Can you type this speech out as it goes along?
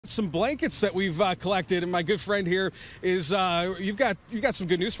Some blankets that we've collected, and my good friend here is you've got some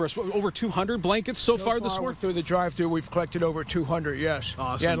good news for us. Over 200 blankets so far this morning. Through the drive-through, we've collected over 200. Yes.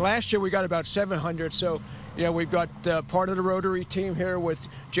 Awesome. Yeah. And last year we got about 700. So yeah, we've got part of the Rotary team here with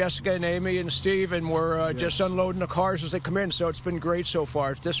Jessica and Amy and Steve, and we're just unloading the cars as they come in. So it's been great so far.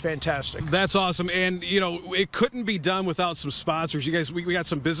 It's just fantastic. That's awesome, and you know it couldn't be done without some sponsors. You guys, we got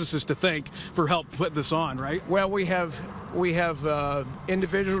some businesses to thank for help put this on, right? Well, we have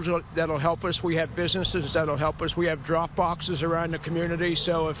individuals that'll help us. We have businesses that'll help us. We have drop boxes around the community.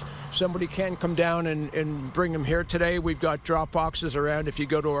 So if somebody can come down and bring them here today, we've got drop boxes around. If you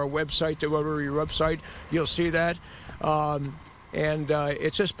go to our website, the Rotary website, you'll see that. And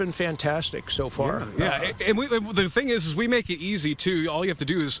it's just been fantastic so far. Yeah. And the thing is we make it easy, too. All you have to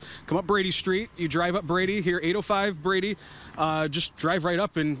do is come up Brady Street. You drive up Brady here, 805 Brady. Just drive right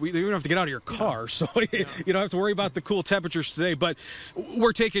up, and you don't have to get out of your car. So you don't have to worry about the cool temperatures today. But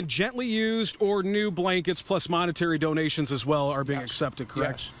we're taking gently used or new blankets, plus monetary donations as well are being accepted,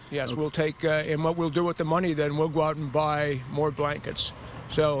 correct? Yes. We'll take, and what we'll do with the money, then we'll go out and buy more blankets.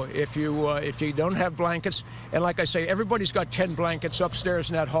 So if you don't have blankets, and like I say, everybody's got 10 blankets upstairs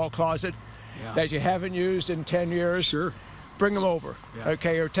in that hall closet that you haven't used in 10 years. Sure. Bring them over,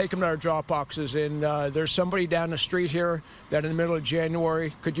 okay, or take them to our drop boxes. And there's somebody down the street here that in the middle of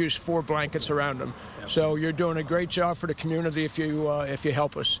January could use 4 blankets around them. Absolutely. So you're doing a great job for the community if you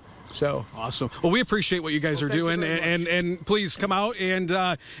help us. So awesome. Well, we appreciate what you guys are doing, and please come out and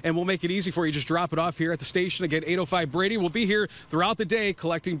we'll make it easy for you. Just drop it off here at the station. Again, 805 Brady. We'll be here throughout the day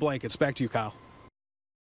collecting blankets. Back to you, Kyle.